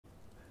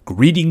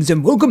Greetings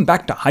and welcome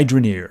back to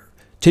Hydroneer.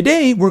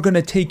 Today we're going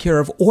to take care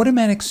of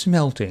automatic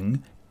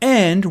smelting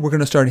and we're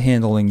going to start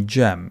handling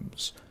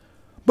gems.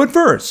 But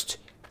first,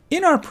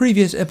 in our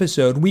previous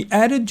episode we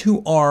added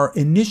to our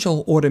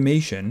initial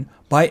automation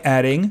by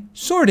adding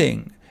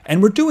sorting.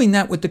 And we're doing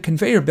that with the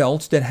conveyor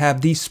belts that have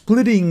the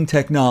splitting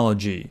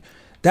technology.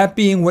 That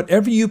being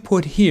whatever you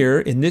put here,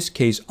 in this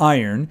case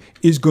iron,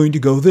 is going to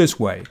go this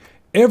way.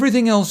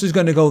 Everything else is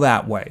going to go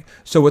that way.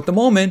 So at the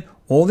moment,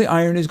 all the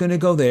iron is going to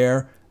go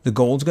there. The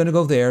gold's going to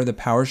go there. The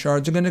power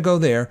shards are going to go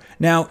there.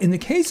 Now, in the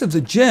case of the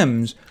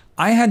gems,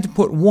 I had to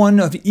put one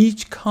of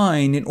each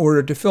kind in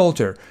order to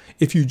filter.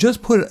 If you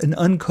just put an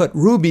uncut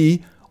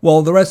ruby,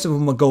 well, the rest of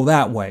them will go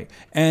that way.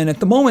 And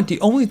at the moment,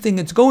 the only thing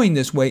that's going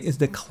this way is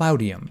the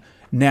cloudium.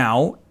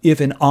 Now,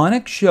 if an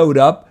onyx showed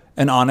up,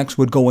 an onyx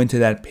would go into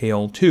that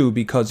pail too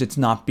because it's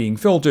not being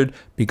filtered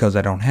because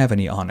I don't have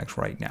any onyx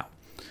right now.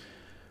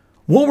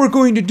 What we're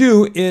going to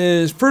do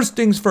is, first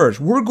things first,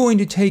 we're going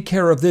to take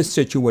care of this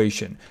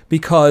situation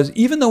because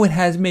even though it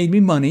has made me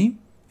money,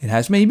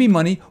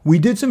 we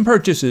did some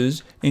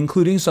purchases,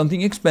 including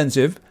something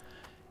expensive,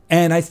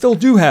 and I still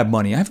do have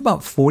money. I have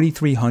about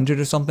 4,300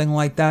 or something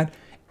like that,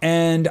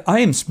 and I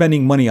am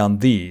spending money on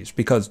these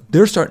because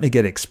they're starting to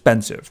get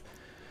expensive.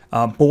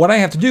 But what I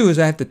have to do is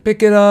I have to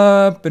pick it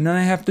up and then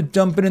I have to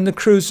dump it in the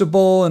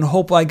crucible and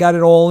hope I got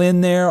it all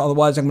in there.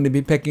 Otherwise, I'm going to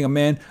be picking them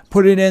in,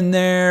 put it in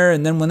there,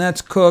 and then when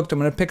that's cooked, I'm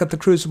going to pick up the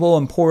crucible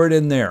and pour it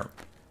in there.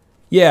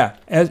 Yeah,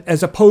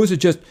 as opposed to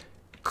just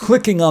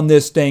clicking on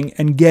this thing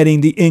and getting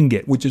the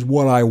ingot, which is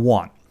what I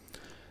want.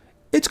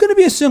 It's going to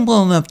be a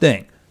simple enough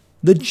thing.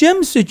 The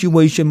gem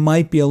situation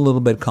might be a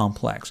little bit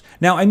complex.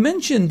 Now, I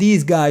mentioned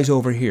these guys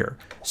over here.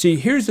 See,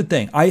 here's the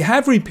thing. I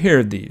have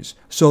repaired these,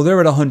 so they're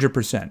at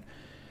 100%.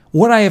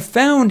 What I have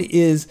found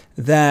is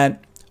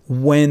that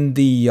when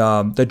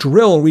the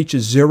drill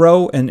reaches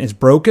 0 and is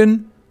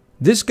broken,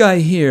 this guy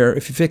here,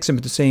 if you fix him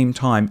at the same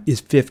time,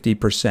 is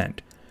 50%.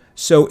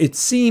 So it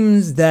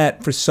seems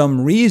that for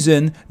some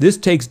reason, this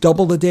takes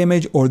double the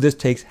damage or this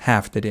takes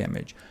half the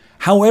damage.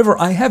 However,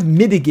 I have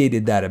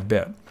mitigated that a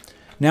bit.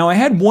 Now, I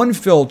had one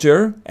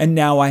filter and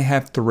now I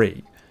have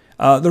 3.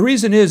 The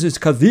reason is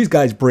because these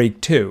guys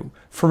break too.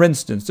 For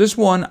instance, this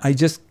one, I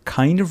just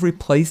kind of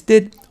replaced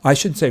it. I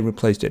shouldn't say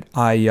replaced it.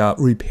 I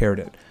repaired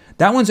it.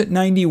 That one's at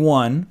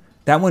 91.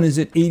 That one is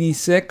at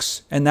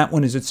 86. And that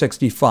one is at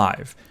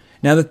 65.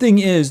 Now, the thing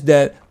is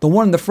that the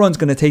one in the front is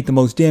going to take the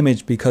most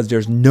damage because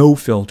there's no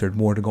filtered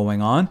water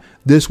going on.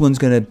 This one's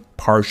going to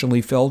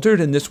partially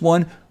filtered. And this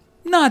one,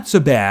 not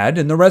so bad.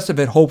 And the rest of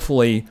it,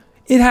 hopefully,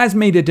 it has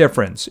made a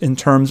difference in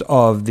terms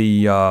of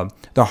the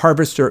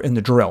harvester and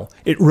the drill.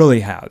 It really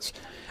has.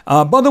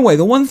 By the way,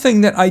 the one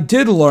thing that I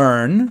did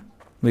learn,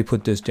 let me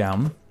put this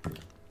down,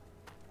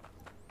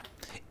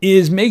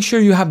 is make sure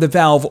you have the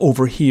valve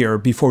over here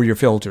before your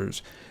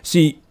filters.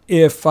 See,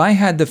 if I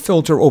had the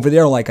filter over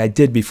there like I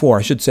did before,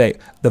 I should say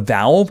the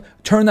valve,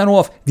 turn that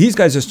off, these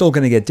guys are still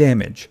going to get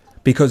damage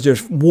because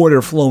there's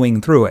water flowing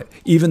through it,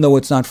 even though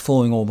it's not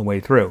flowing all the way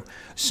through.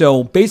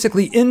 So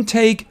basically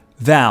intake,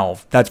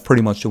 valve, that's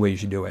pretty much the way you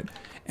should do it.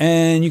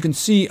 And you can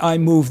see I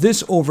moved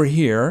this over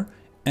here,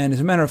 and as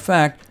a matter of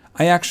fact,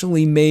 I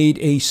actually made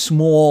a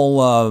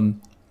small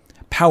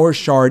power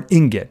shard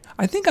ingot.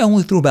 I think I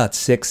only threw about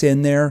 6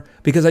 in there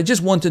because I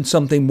just wanted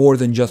something more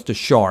than just a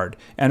shard.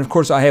 And of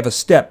course I have a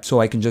step so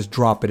I can just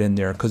drop it in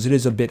there because it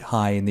is a bit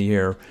high in the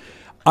air.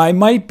 I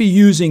might be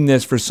using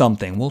this for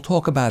something. We'll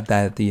talk about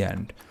that at the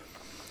end.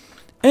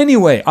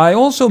 Anyway, I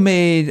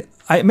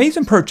made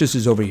some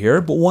purchases over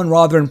here, but one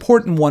rather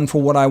important one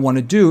for what I want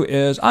to do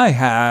is I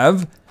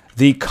have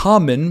the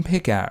common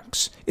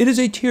pickaxe. It is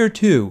a tier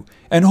 2.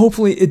 And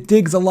hopefully it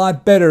digs a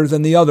lot better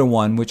than the other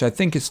one, which I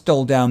think is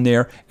still down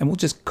there, and we'll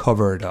just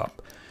cover it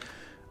up.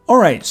 All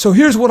right, so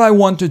here's what I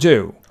want to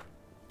do.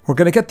 We're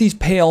going to get these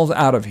pails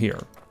out of here.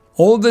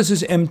 All of this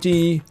is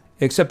empty,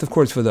 except of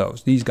course for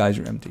those. These guys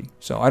are empty,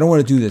 so I don't want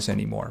to do this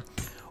anymore.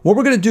 What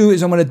we're going to do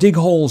is I'm going to dig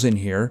holes in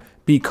here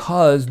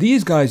because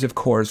these guys, of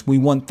course, we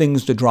want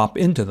things to drop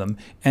into them.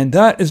 And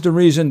that is the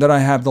reason that I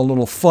have the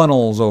little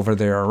funnels over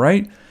there,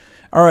 right?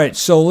 All right,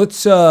 so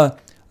let's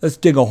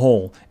dig a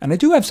hole. And I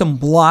do have some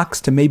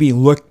blocks to maybe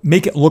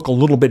make it look a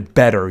little bit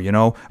better, you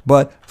know,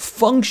 but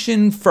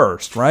function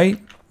first,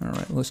 right? All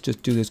right, let's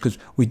just do this because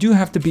we do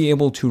have to be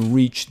able to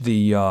reach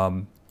the, let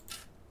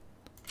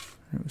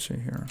me see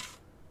here.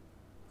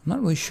 I'm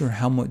not really sure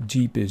how much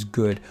deep is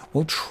good.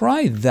 We'll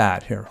try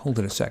that here. Hold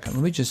it a second.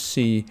 Let me just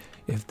see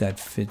if that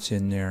fits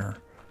in there.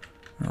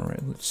 All right,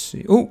 let's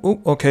see.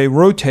 Oh, okay,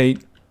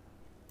 rotate.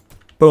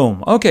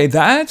 Boom. Okay,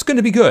 that's going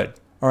to be good.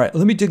 All right,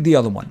 let me dig the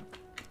other one.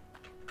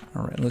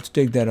 All right, let's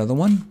dig that other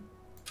one.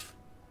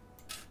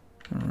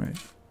 All right.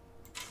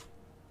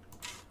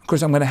 Of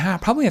course, I'm going to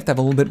probably have to have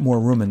a little bit more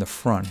room in the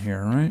front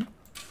here, right?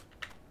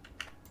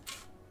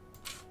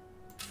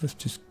 Let's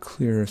just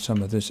clear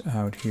some of this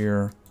out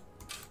here.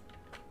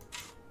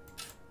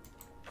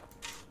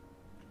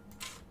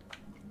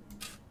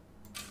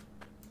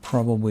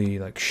 Probably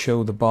like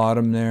show the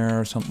bottom there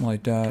or something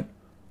like that.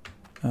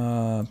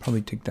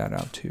 Probably take that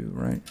out too,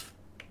 right?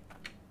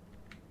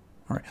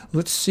 All right,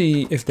 let's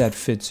see if that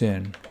fits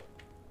in.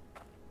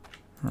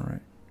 All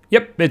right.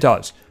 Yep, it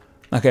does.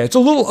 Okay, it's a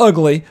little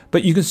ugly,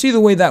 but you can see the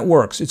way that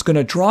works. It's going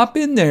to drop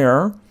in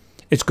there.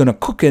 It's going to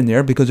cook in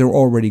there because they're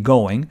already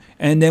going.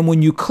 And then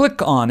when you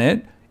click on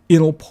it,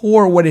 it'll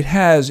pour what it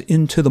has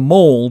into the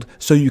mold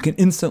so you can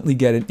instantly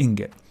get an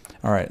ingot.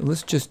 All right,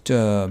 let's just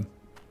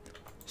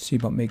see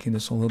about making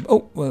this a little...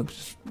 Oh, well,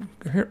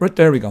 here, right,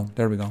 there we go.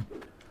 There we go.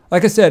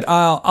 Like I said,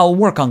 I'll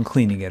work on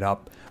cleaning it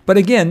up. But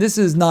again, this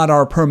is not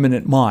our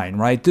permanent mine,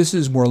 right? This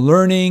is, we're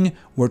learning.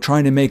 We're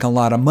trying to make a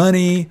lot of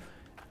money.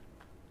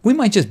 We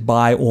might just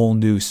buy all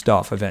new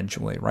stuff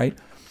eventually, right?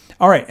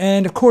 All right,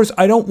 and of course,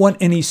 I don't want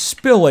any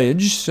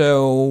spillage,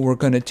 so we're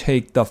going to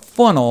take the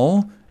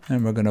funnel,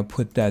 and we're going to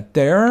put that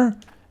there,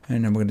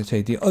 and then we're going to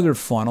take the other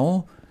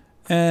funnel,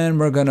 and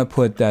we're going to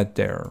put that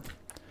there.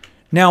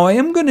 Now, I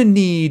am going to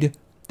need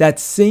that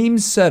same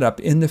setup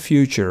in the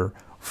future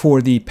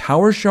for the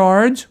power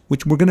shards,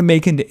 which we're going to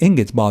make into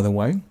ingots, by the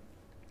way,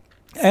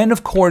 and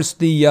of course,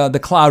 the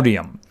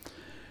cloudium.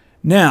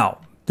 Now,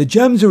 the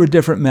gems are a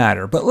different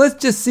matter, but let's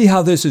just see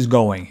how this is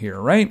going here,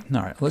 right?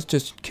 All right, let's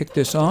just kick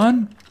this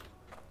on.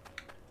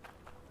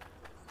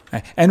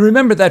 And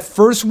remember, that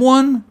first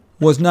one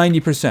was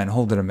 90%.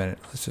 Hold it a minute.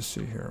 Let's just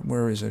see here.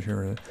 Where is it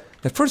here?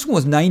 That first one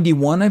was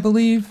 91, I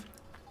believe.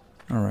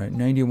 All right,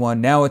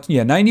 91. Now it's,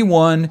 yeah,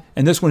 91,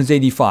 and this one is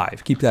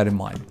 85. Keep that in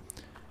mind.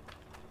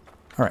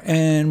 All right,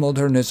 and we'll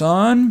turn this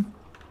on.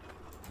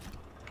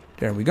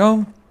 There we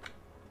go.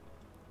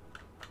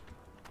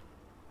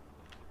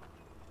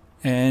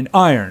 And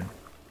iron.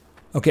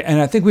 Okay,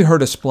 and I think we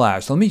heard a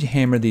splash. Let me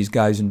hammer these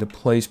guys into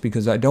place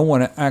because I don't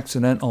want to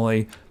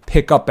accidentally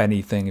pick up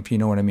anything, if you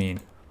know what I mean.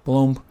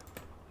 Bloom,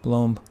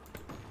 bloom,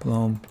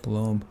 bloom,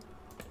 bloom,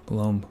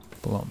 bloom,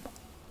 bloom.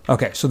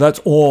 Okay, so that's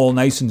all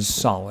nice and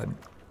solid.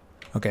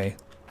 Okay.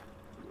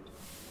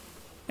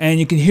 And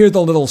you can hear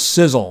the little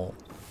sizzle.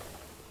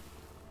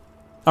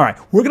 All right,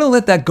 we're going to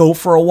let that go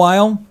for a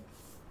while.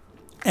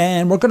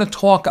 And we're going to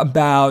talk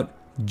about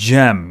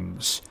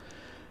gems.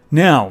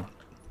 Now,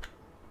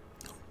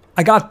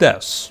 I got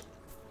this.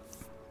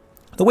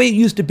 The way it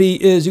used to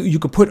be is you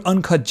could put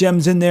uncut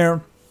gems in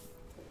there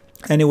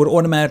and it would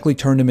automatically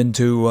turn them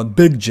into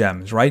big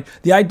gems, right?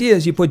 The idea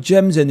is you put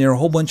gems in there, a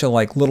whole bunch of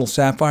like little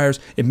sapphires,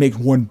 it makes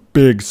one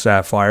big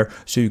sapphire,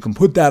 so you can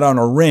put that on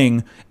a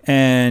ring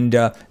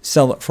and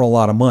sell it for a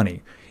lot of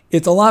money.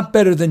 It's a lot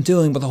better than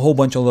dealing with a whole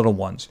bunch of little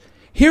ones.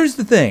 Here's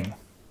the thing.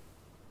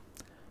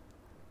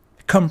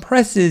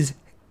 Compresses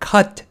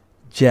cut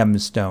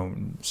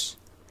gemstones.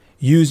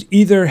 Use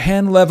either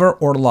hand lever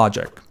or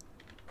logic.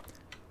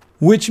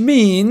 Which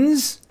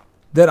means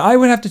that I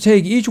would have to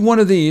take each one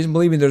of these, and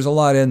believe me, there's a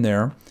lot in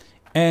there,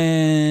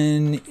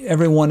 and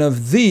every one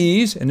of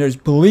these, and there's,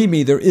 believe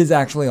me, there is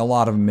actually a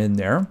lot of them in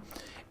there,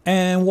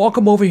 and walk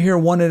them over here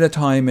one at a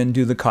time and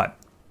do the cut.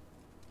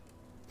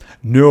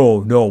 No,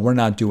 we're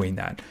not doing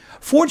that.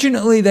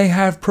 Fortunately, they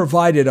have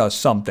provided us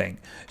something.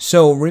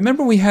 So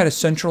remember we had a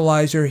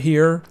centralizer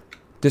here?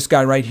 This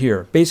guy right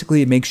here.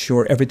 Basically, it makes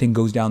sure everything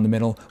goes down the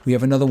middle. We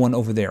have another one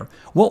over there.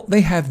 Well,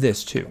 they have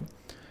this too.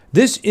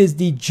 This is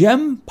the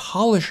gem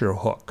polisher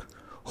hook.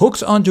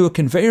 Hooks onto a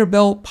conveyor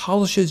belt,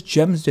 polishes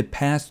gems to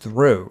pass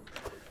through.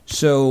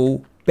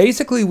 So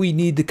basically, we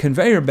need the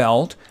conveyor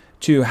belt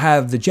to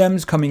have the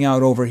gems coming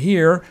out over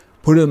here,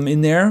 put them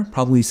in there,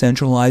 probably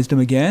centralize them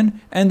again,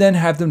 and then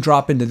have them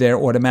drop into there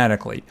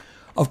automatically.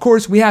 Of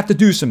course, we have to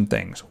do some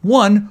things.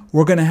 One,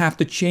 we're going to have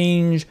to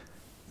change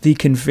the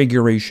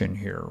configuration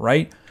here,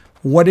 right?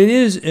 What it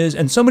is,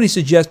 and somebody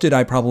suggested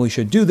I probably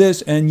should do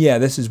this, and yeah,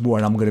 this is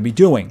what I'm going to be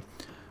doing.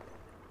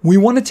 We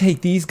want to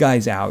take these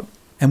guys out,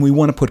 and we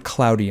want to put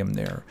cloudium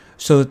there,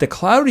 so that the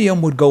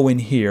cloudium would go in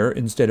here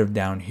instead of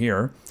down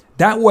here.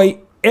 That way,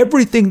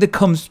 everything that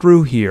comes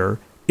through here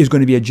is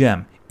going to be a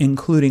gem,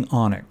 including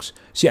onyx.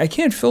 See, I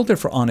can't filter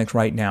for onyx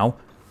right now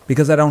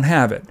because I don't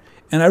have it.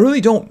 And I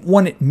really don't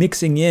want it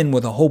mixing in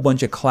with a whole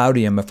bunch of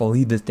cloudium if I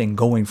leave this thing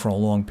going for a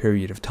long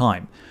period of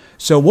time.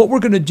 So what we're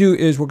going to do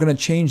is we're going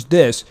to change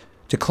this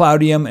to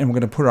cloudium, and we're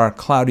going to put our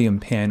cloudium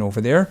pan over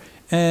there,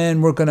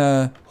 and we're going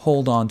to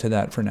hold on to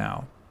that for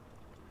now.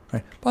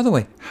 Right. By the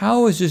way,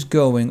 how is this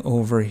going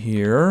over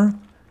here?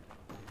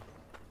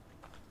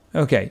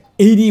 Okay,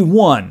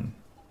 81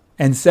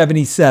 and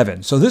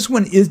 77. So this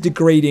one is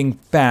degrading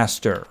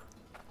faster.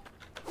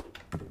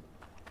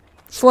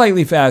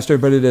 Slightly faster,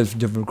 but it is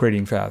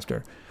degrading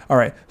faster. All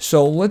right,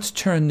 so let's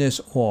turn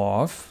this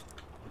off.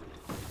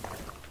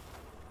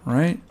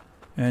 Right?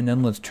 And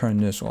then let's turn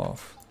this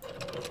off,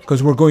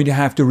 because we're going to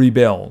have to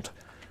rebuild.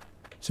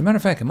 As a matter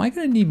of fact, am I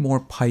going to need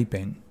more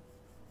piping?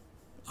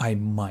 I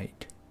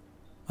might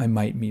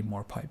need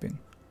more piping.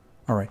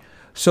 All right,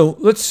 so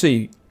let's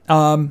see.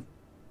 Oh,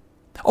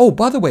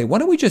 by the way, why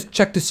don't we just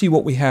check to see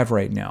what we have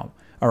right now?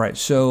 All right,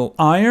 so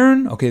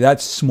iron, okay,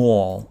 that's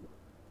small.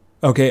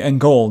 Okay, and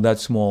gold,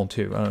 that's small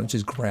too. Let's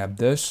just grab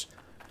this,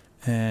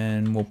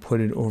 and we'll put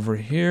it over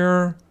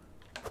here.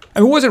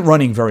 And it wasn't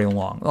running very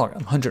long. Oh,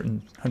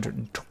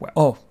 112.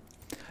 Oh,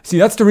 see,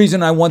 that's the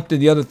reason I wanted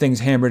the other things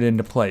hammered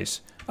into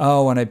place.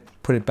 Oh, and I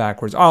put it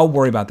backwards. I'll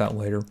worry about that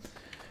later.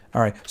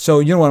 All right, so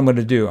you know what I'm going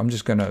to do? I'm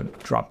just going to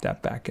drop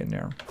that back in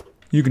there.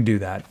 You can do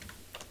that.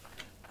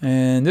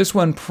 And this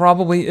one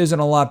probably isn't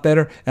a lot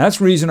better. And that's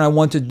the reason I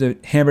wanted to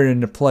hammer it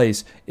into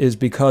place, is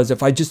because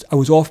if I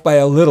was off by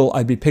a little,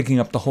 I'd be picking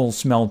up the whole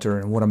smelter,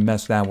 and what a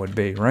mess that would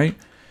be, right?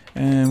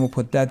 And we'll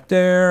put that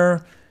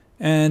there.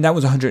 And that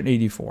was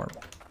 184,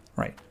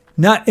 right?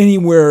 Not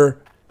anywhere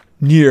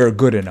near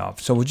good enough.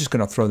 So we're just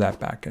going to throw that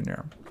back in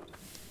there.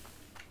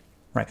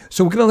 Right,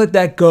 so we're going to let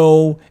that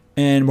go,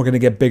 and we're going to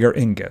get bigger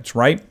ingots,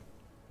 right?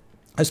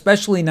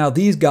 Especially now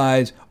these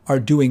guys are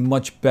doing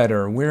much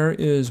better. Where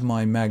is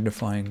my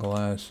magnifying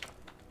glass?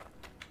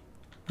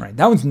 Right,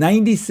 that one's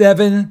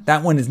 97.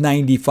 That one is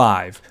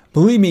 95.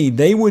 Believe me,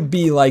 they would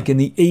be like in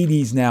the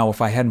 80s now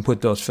if I hadn't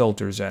put those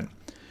filters in.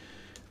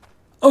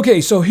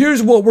 Okay, so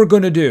here's what we're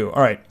going to do.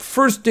 All right,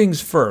 first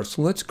things first.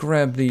 Let's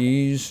grab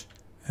these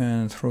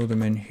and throw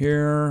them in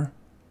here,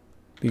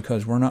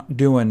 because we're not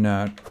doing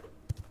that.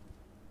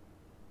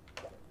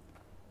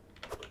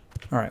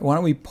 All right, why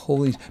don't we pull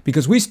these?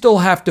 Because we still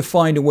have to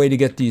find a way to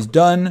get these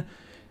done.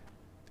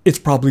 It's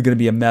probably going to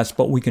be a mess,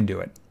 but we can do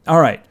it. All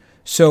right,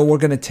 so we're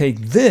going to take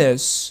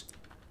this,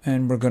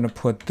 and we're going to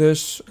put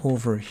this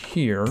over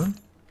here.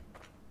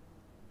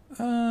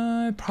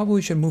 I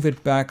probably should move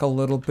it back a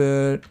little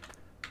bit.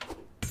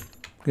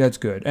 That's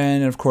good.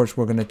 And, of course,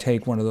 we're going to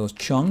take one of those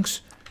chunks,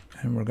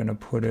 and we're going to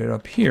put it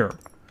up here.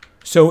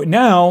 So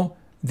now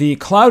the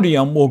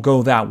cloudium will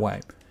go that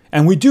way.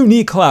 And we do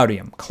need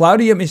cloudium.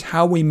 Cloudium is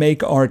how we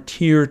make our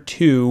tier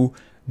 2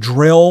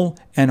 drill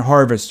and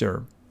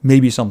harvester.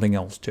 Maybe something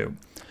else too.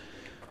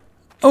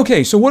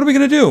 Okay, so what are we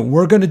going to do?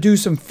 We're going to do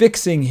some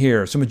fixing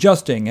here, some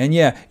adjusting. And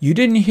yeah, you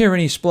didn't hear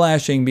any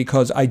splashing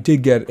because I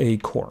did get a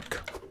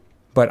cork.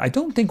 But I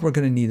don't think we're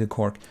going to need a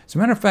cork. As a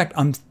matter of fact,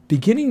 I'm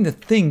beginning to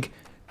think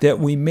that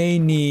we may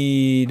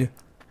need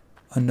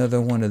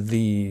another one of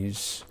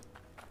these.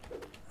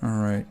 All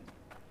right.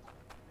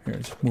 Here,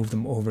 let's move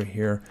them over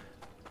here.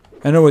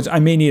 In other words, I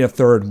may need a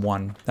third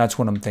one. That's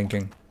what I'm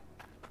thinking.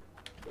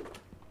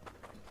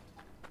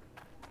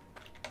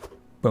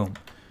 Boom.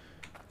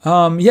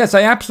 Yes,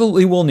 I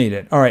absolutely will need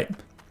it. All right.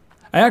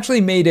 I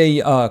actually made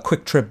a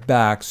quick trip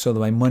back so that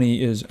my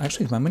money is...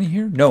 Actually, is my money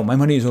here? No, my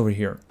money is over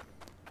here.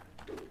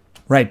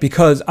 Right,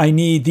 because I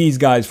need these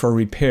guys for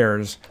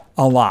repairs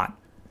a lot.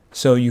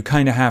 So you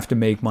kind of have to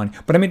make money.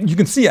 But I mean, you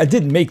can see I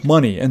did make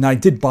money, and I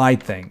did buy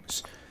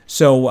things.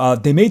 So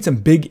they made some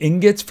big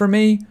ingots for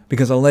me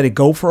because I let it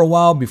go for a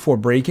while before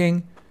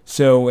breaking.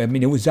 So, I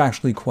mean, it was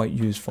actually quite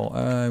useful.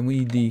 We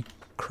need the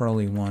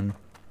curly one.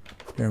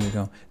 There we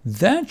go.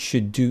 That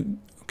should do...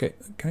 Okay,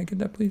 can I get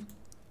that, please?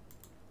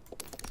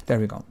 There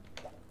we go.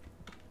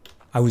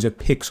 I was a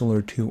pixel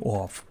or two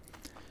off.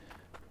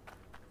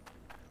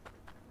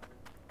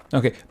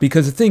 Okay,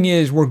 because the thing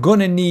is, we're going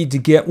to need to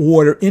get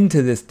water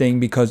into this thing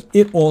because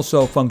it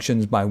also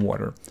functions by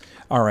water.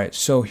 All right,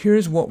 so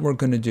here's what we're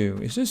going to do.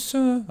 Is this,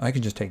 I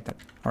can just take that.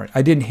 All right,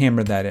 I didn't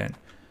hammer that in.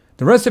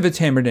 The rest of it's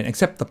hammered in,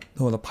 except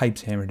the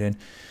pipe's hammered in.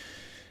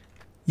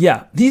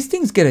 Yeah, these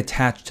things get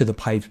attached to the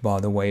pipes, by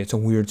the way. It's a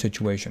weird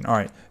situation. All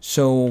right,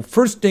 so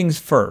first things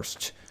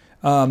first.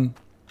 What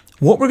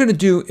we're going to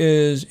do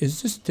is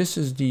this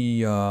is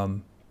the,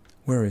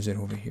 where is it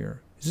over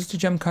here? Is this the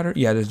gem cutter?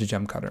 Yeah, there's the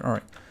gem cutter. All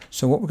right,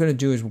 so what we're going to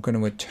do is we're going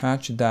to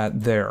attach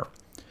that there.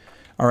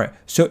 All right,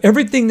 so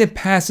everything that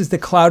passes the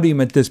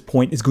cloudium at this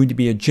point is going to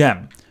be a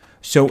gem.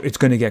 So it's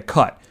going to get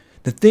cut.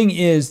 The thing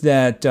is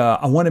that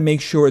I want to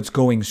make sure it's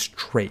going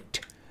straight.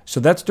 So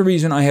that's the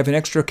reason I have an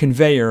extra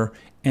conveyor.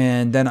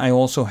 And then I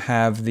also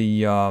have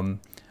the, I'm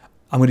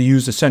going to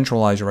use the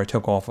centralizer I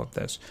took off of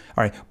this.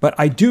 All right, but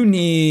I do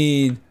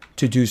need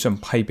to do some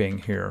piping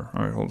here.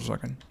 All right, hold a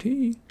second.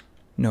 T?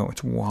 No,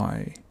 it's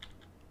Y.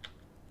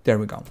 There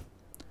we go.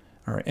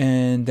 All right,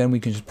 and then we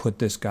can just put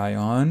this guy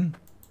on.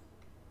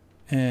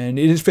 And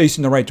it is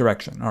facing the right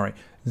direction. All right,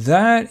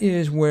 that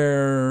is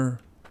where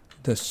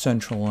the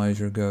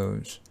centralizer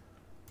goes.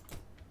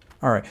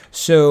 All right,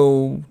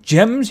 so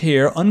gems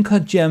here,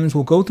 uncut gems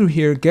will go through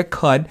here, get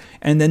cut,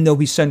 and then they'll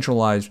be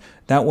centralized.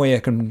 That way I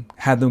can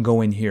have them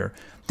go in here.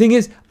 Thing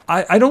is,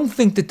 I don't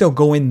think that they'll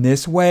go in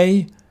this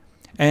way,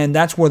 and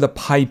that's where the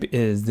pipe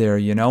is there,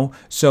 you know?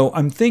 So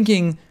I'm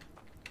thinking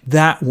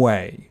that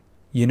way,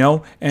 you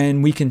know?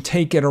 And we can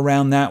take it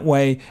around that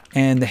way,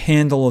 and the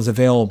handle is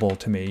available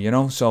to me, you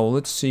know? So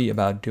let's see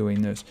about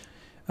doing this.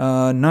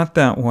 Not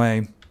that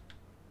way.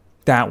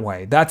 That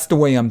way. That's the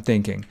way I'm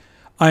thinking.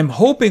 I'm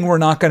hoping we're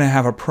not going to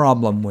have a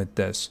problem with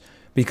this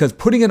because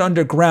putting it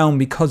underground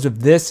because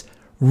of this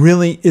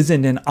really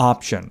isn't an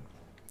option.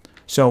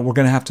 So we're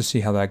going to have to see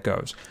how that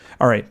goes.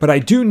 All right, but I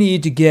do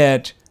need to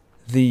get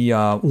the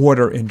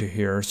water into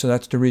here. So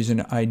that's the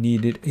reason I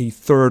needed a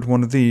third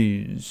one of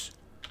these.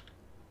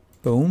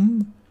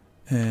 Boom.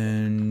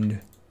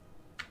 And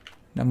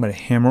I'm going to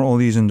hammer all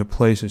these into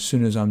place as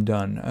soon as I'm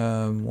done.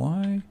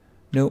 Why?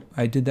 Nope,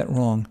 I did that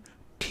wrong.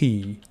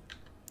 T.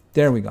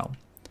 There we go.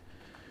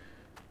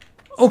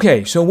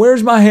 Okay, so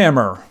where's my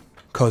hammer?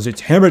 Because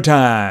it's hammer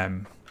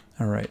time.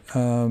 All right,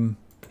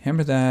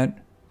 hammer that.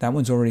 That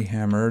one's already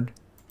hammered.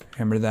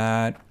 Hammer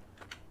that.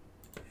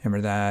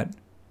 Hammer that.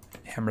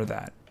 Hammer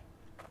that.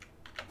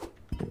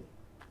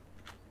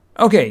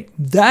 Okay,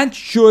 that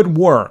should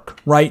work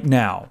right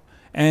now.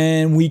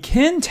 And we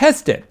can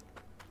test it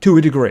to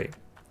a degree.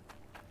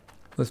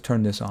 Let's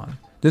turn this on.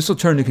 This will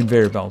turn the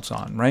conveyor belts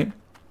on, right?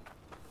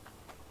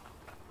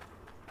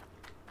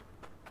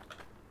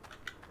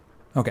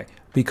 Okay,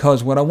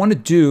 because what I want to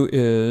do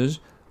is,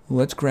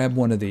 let's grab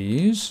one of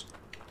these.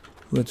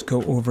 Let's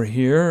go over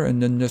here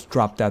and then just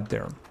drop that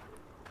there.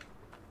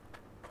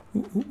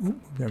 Ooh, ooh, ooh,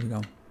 there we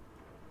go.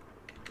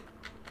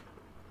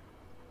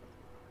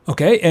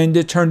 Okay, and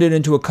it turned it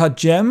into a cut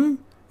gem.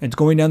 It's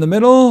going down the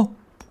middle,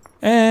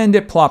 and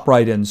it plopped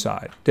right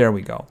inside. There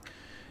we go.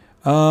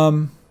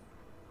 I'm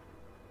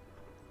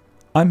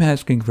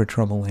asking for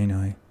trouble, ain't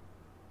I?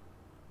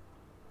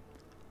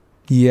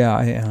 Yeah,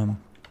 I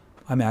am.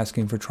 I'm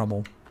asking for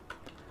trouble.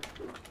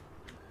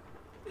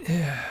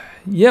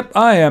 Yep,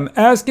 I am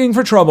asking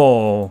for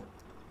trouble.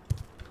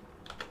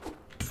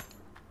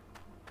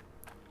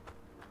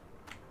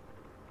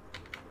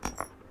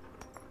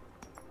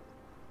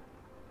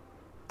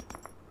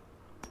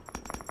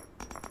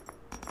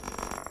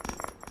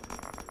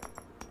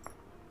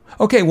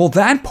 Okay, well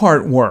that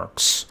part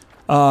works.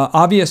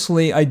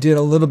 Obviously, I did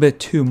a little bit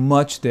too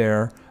much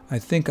there. I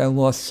think I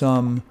lost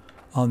some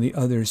on the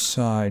other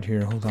side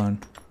here. Hold on.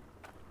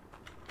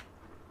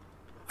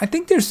 I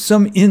think there's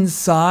some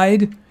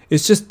inside.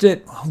 It's just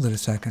that, hold it a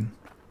second.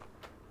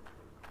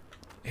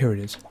 Here it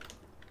is.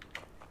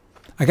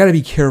 I gotta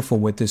be careful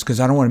with this because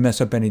I don't want to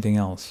mess up anything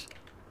else.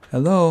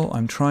 Hello,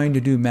 I'm trying to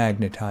do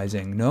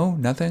magnetizing. No,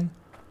 nothing?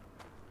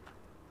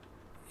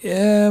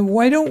 Yeah,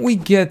 why don't we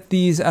get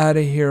these out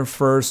of here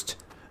first?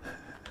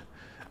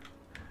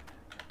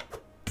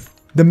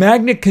 The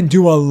magnet can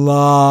do a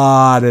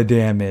lot of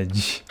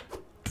damage.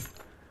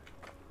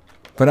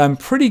 But I'm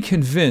pretty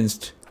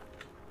convinced.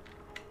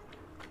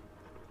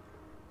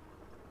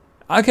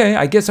 Okay,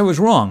 I guess I was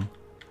wrong.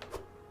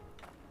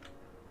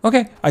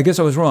 Okay, I guess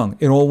I was wrong.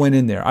 It all went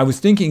in there. I was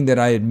thinking that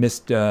I had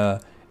missed,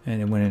 and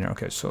it went in there.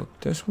 Okay, so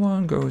this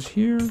one goes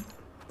here.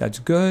 That's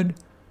good.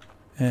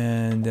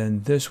 And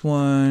then this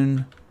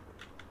one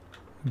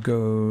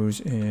goes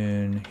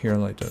in here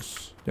like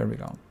this. There we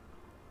go.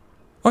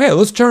 Okay,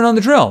 let's turn on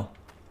the drill.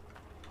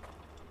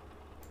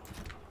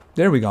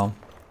 There we go.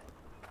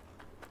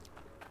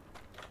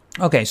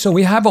 Okay, so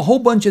we have a whole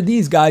bunch of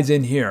these guys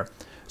in here.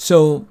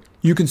 So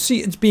you can see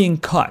it's being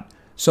cut.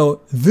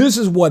 So this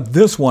is what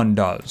this one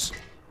does.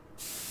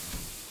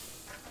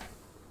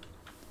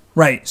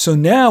 Right, so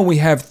now we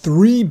have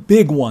three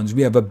big ones.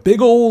 We have a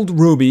big old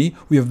ruby,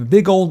 we have a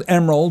big old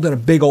emerald, and a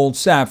big old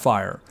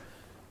sapphire.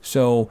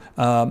 So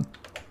let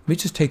me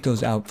just take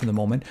those out for the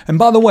moment. And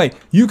by the way,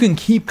 you can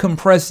keep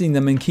compressing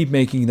them and keep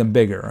making them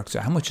bigger. So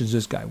how much is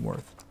this guy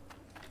worth?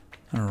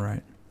 All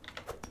right.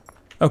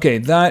 Okay,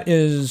 that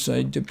is,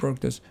 I did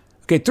broke this.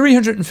 Okay,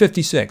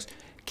 356.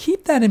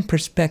 Keep that in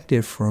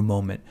perspective for a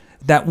moment.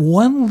 That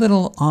one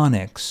little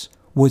onyx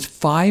was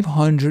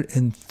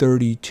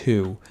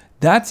 532.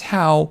 That's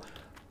how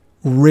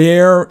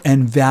rare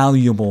and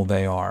valuable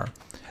they are.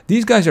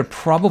 These guys are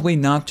probably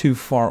not too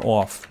far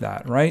off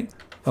that, right?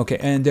 Okay,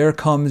 and there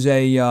comes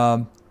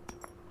a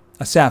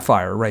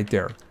sapphire right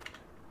there.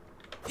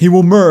 He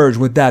will merge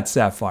with that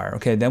sapphire.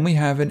 Okay, then we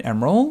have an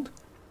emerald.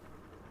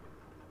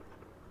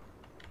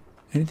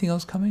 Anything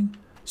else coming?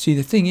 See,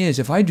 the thing is,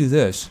 if I do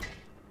this,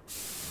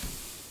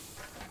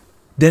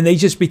 then they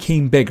just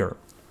became bigger.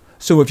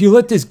 So if you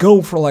let this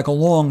go for like a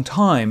long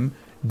time,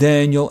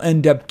 then you'll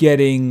end up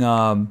getting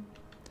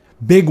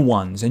big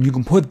ones. And you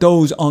can put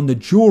those on the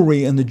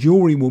jewelry, and the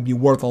jewelry will be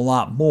worth a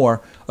lot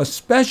more,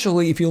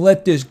 especially if you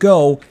let this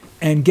go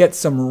and get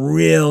some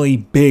really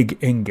big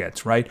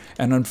ingots, right?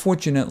 And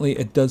unfortunately,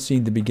 it does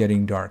seem to be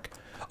getting dark.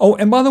 Oh,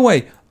 and by the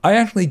way, I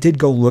actually did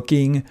go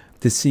looking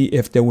to see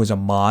if there was a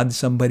mod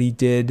somebody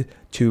did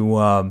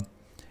to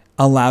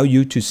allow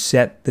you to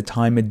set the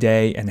time of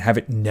day and have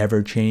it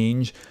never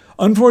change.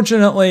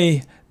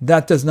 Unfortunately,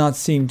 that does not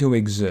seem to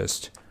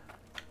exist.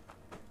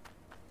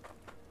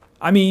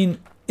 I mean,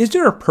 is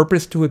there a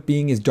purpose to it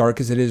being as dark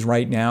as it is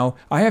right now?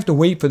 I have to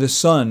wait for the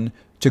sun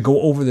to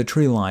go over the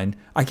tree line.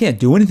 I can't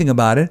do anything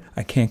about it.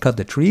 I can't cut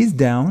the trees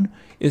down.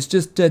 It's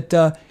just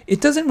that it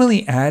doesn't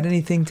really add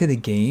anything to the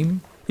game.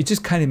 It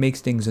just kind of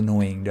makes things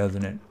annoying,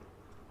 doesn't it?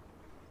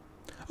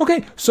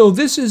 Okay, so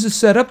this is a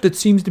setup that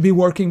seems to be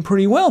working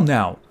pretty well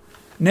now.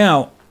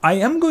 Now, I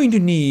am going to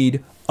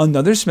need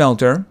another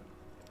smelter,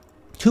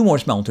 two more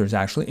smelters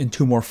actually, and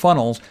two more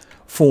funnels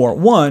for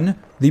one,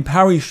 the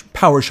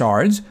power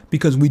shards,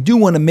 because we do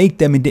want to make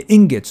them into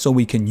ingots so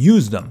we can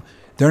use them.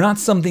 They're not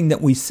something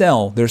that we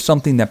sell, they're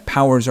something that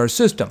powers our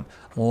system.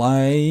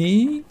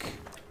 Like,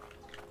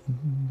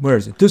 where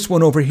is it? This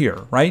one over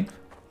here, right?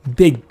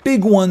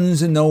 Big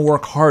ones, and they'll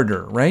work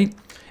harder, right?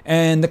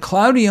 And the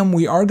cloudium,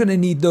 we are going to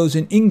need those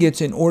in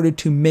ingots in order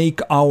to make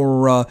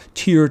our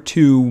tier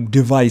 2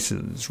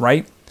 devices,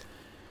 right?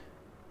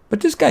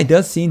 But this guy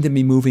does seem to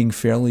be moving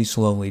fairly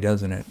slowly,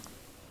 doesn't it?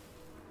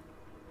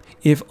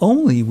 If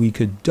only we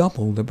could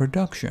double the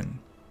production.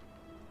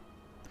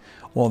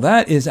 Well,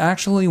 that is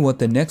actually what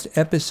the next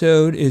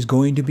episode is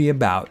going to be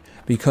about.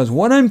 Because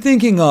what I'm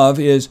thinking of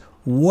is,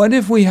 what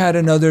if we had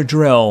another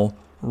drill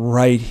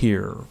right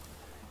here?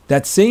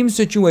 That same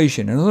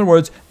situation. In other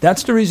words,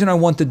 that's the reason I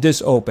wanted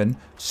this open,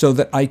 so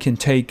that I can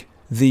take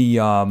the,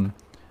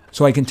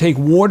 so I can take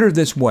water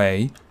this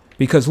way.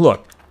 Because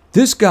look,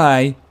 this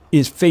guy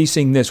is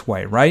facing this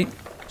way, right?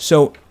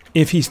 So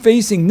if he's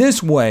facing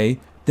this way,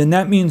 then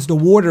that means the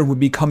water would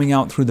be coming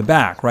out through the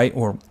back, right?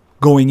 Or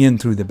going in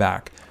through the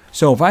back.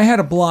 So if I had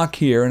a block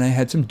here and I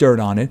had some dirt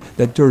on it,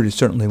 that dirt is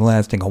certainly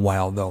lasting a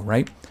while though,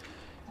 right?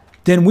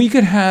 Then we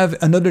could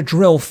have another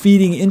drill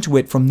feeding into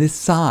it from this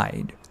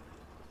side.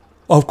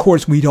 Of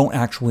course, we don't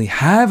actually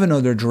have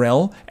another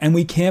drill, and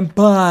we can't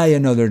buy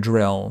another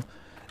drill.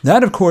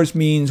 That, of course,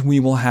 means we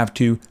will have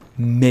to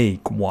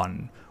make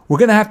one. We're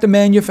going to have to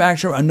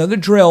manufacture another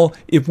drill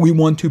if we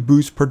want to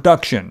boost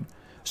production.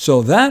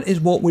 So that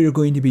is what we are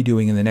going to be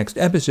doing in the next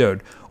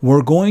episode.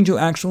 We're going to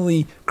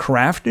actually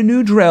craft a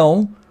new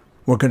drill.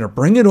 We're going to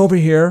bring it over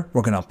here.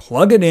 We're going to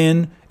plug it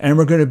in, and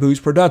we're going to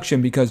boost production,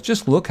 because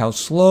just look how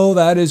slow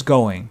that is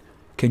going.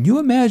 Can you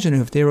imagine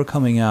if they were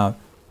coming out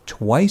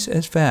twice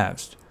as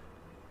fast?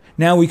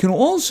 Now, we can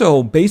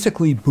also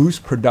basically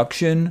boost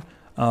production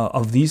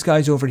of these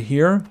guys over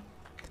here.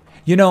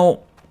 You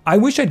know, I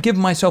wish I'd give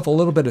myself a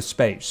little bit of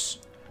space,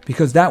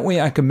 because that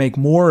way I could make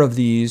more of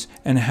these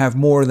and have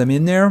more of them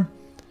in there.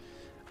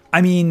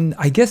 I mean,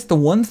 I guess the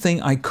one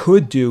thing I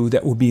could do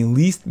that would be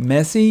least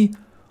messy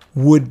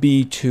would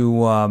be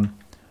to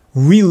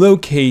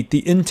relocate the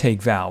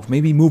intake valve.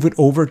 Maybe move it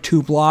over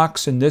 2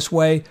 blocks in this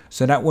way,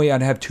 so that way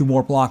I'd have 2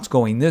 more blocks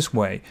going this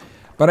way.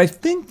 But I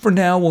think for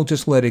now we'll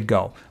just let it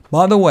go.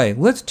 By the way,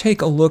 let's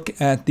take a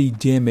look at the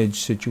damage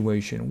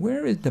situation.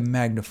 Where is the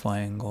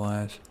magnifying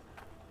glass?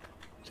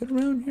 Is it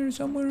around here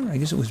somewhere? I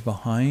guess it was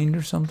behind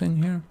or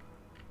something here.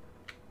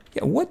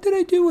 Yeah, what did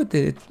I do with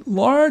it? It's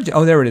large.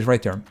 Oh, there it is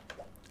right there.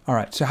 All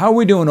right, so how are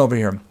we doing over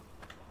here?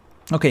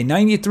 Okay,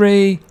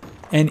 93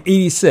 and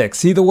 86.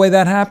 See the way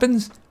that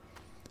happens?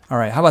 All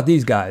right, how about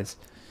these guys?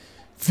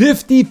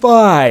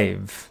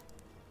 55,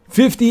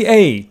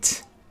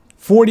 58,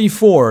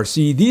 44.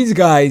 See, these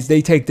guys,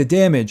 they take the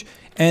damage.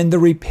 And the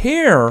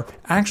repair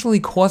actually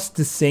costs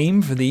the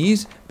same for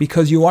these,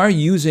 because you are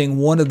using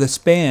one of the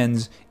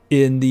spans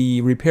in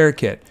the repair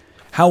kit.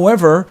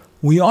 However,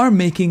 we are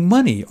making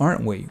money,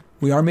 aren't we?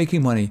 We are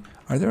making money.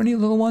 Are there any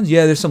little ones?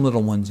 Yeah, there's some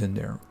little ones in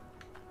there.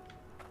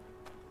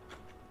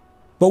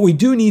 But we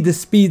do need to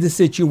speed the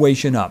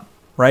situation up,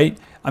 right?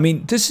 I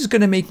mean, this is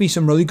going to make me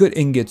some really good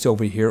ingots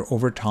over here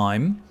over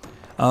time.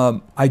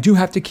 I do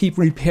have to keep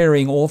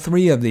repairing all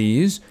 3 of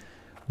these.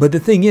 But the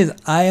thing is,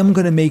 I am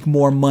going to make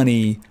more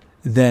money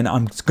than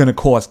it's going to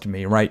cost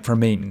me, right, for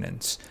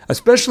maintenance.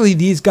 Especially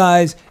these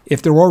guys,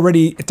 if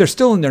they're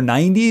still in their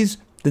 90s,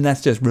 then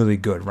that's just really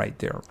good right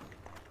there.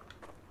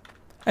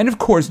 And of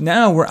course,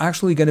 now we're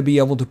actually going to be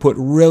able to put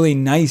really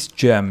nice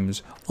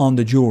gems on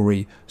the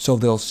jewelry, so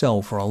they'll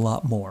sell for a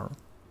lot more.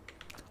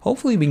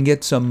 Hopefully we can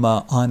get some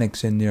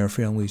onyx in there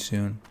fairly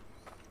soon.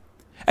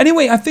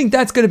 Anyway, I think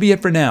that's going to be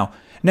it for now.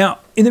 Now,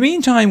 in the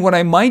meantime, what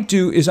I might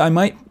do is I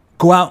might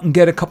go out and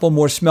get a couple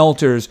more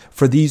smelters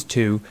for these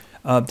 2.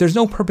 There's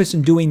no purpose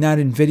in doing that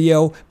in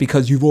video,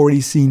 because you've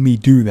already seen me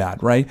do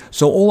that, right?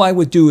 So all I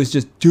would do is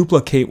just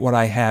duplicate what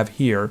I have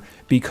here,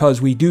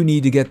 because we do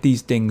need to get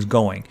these things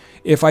going.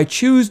 If I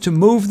choose to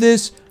move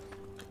this,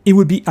 it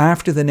would be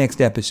after the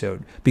next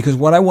episode, because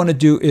what I want to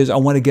do is I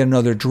want to get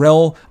another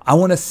drill. I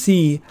want to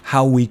see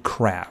how we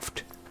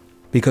craft,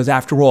 because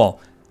after all,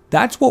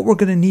 that's what we're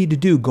going to need to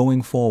do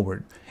going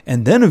forward.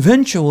 And then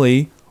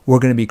eventually we're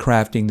going to be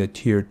crafting the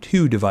tier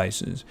 2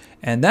 devices,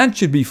 and that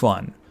should be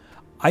fun.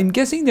 I'm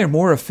guessing they're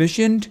more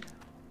efficient,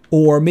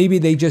 or maybe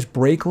they just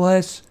break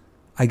less.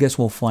 I guess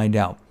we'll find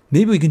out.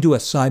 Maybe we can do a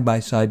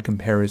side-by-side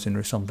comparison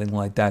or something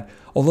like that,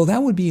 although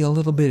that would be a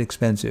little bit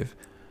expensive.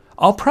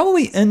 I'll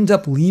probably end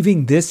up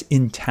leaving this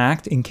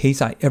intact in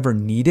case I ever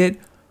need it,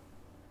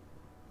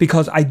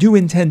 because I do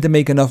intend to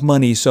make enough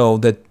money so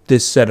that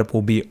this setup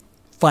will be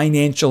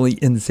financially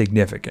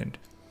insignificant.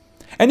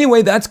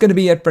 Anyway, that's going to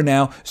be it for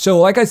now. So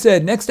like I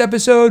said, next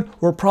episode,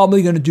 we're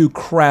probably going to do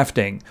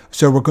crafting.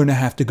 So we're going to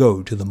have to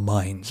go to the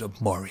mines of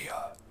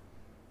Moria.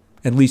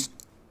 At least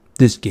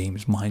this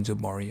game's mines of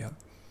Moria.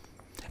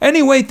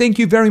 Anyway, thank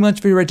you very much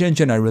for your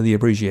attention. I really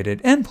appreciate it.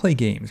 And play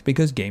games,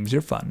 because games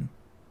are fun.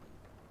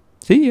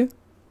 See ya.